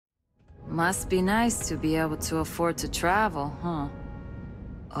Must be nice to be able to afford to travel, huh?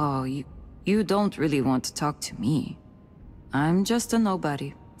 Oh, you don't really want to talk to me. I'm just a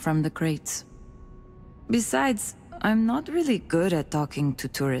nobody from the crates. Besides, I'm not really good at talking to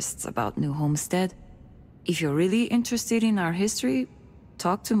tourists about New Homestead. If you're really interested in our history,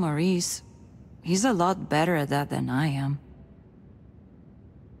 talk to Maurice. He's a lot better at that than I am.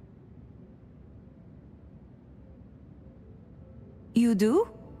 You do?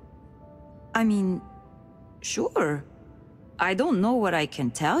 I mean, sure. I don't know what I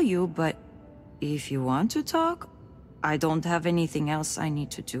can tell you, but if you want to talk, I don't have anything else I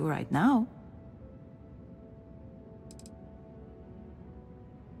need to do right now.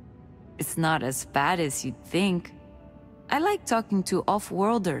 It's not as bad as you'd think. I like talking to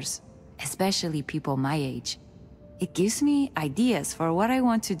off-worlders, especially people my age. It gives me ideas for what I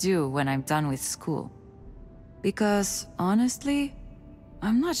want to do when I'm done with school. Because, honestly,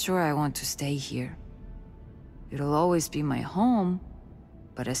 I'm not sure I want to stay here. It'll always be my home,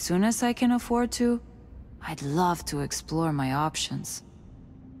 but as soon as I can afford to, I'd love to explore my options.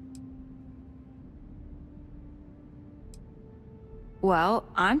 Well,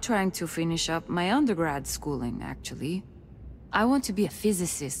 I'm trying to finish up my undergrad schooling, actually. I want to be a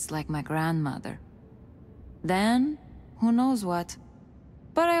physicist like my grandmother. Then, who knows what.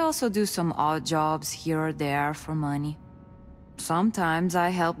 But I also do some odd jobs here or there for money. Sometimes I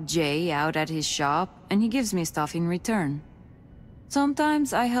help Jay out at his shop, and he gives me stuff in return.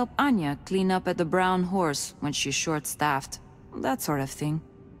 Sometimes I help Anya clean up at the Brown Horse when she's short-staffed. That sort of thing.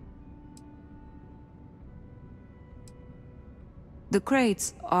 The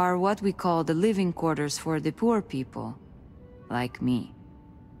crates are what we call the living quarters for the poor people, like me.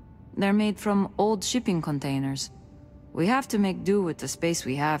 They're made from old shipping containers. We have to make do with the space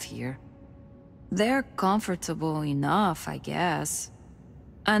we have here. They're comfortable enough, I guess.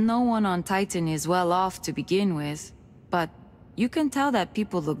 And no one on Titan is well off to begin with, but you can tell that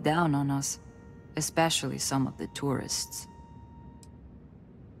people look down on us, especially some of the tourists.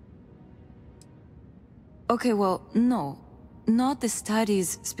 Okay, well, no. Not the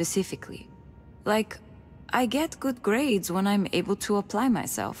studies specifically. Like, I get good grades when I'm able to apply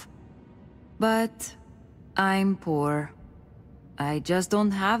myself. But I'm poor. I just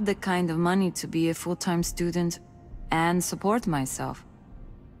don't have the kind of money to be a full-time student and support myself.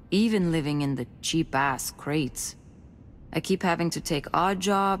 Even living in the cheap-ass crates. I keep having to take odd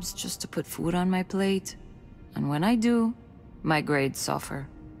jobs just to put food on my plate. And when I do, my grades suffer.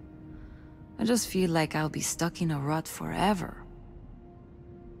 I just feel like I'll be stuck in a rut forever.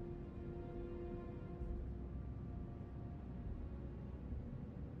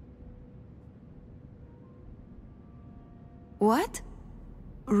 What?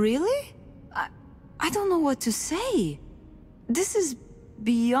 Really? I don't know what to say. This is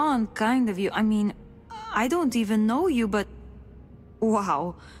beyond kind of you. I mean, I don't even know you, but...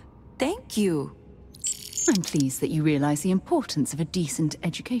 Wow. Thank you. I'm pleased that you realize the importance of a decent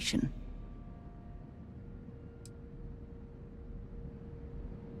education.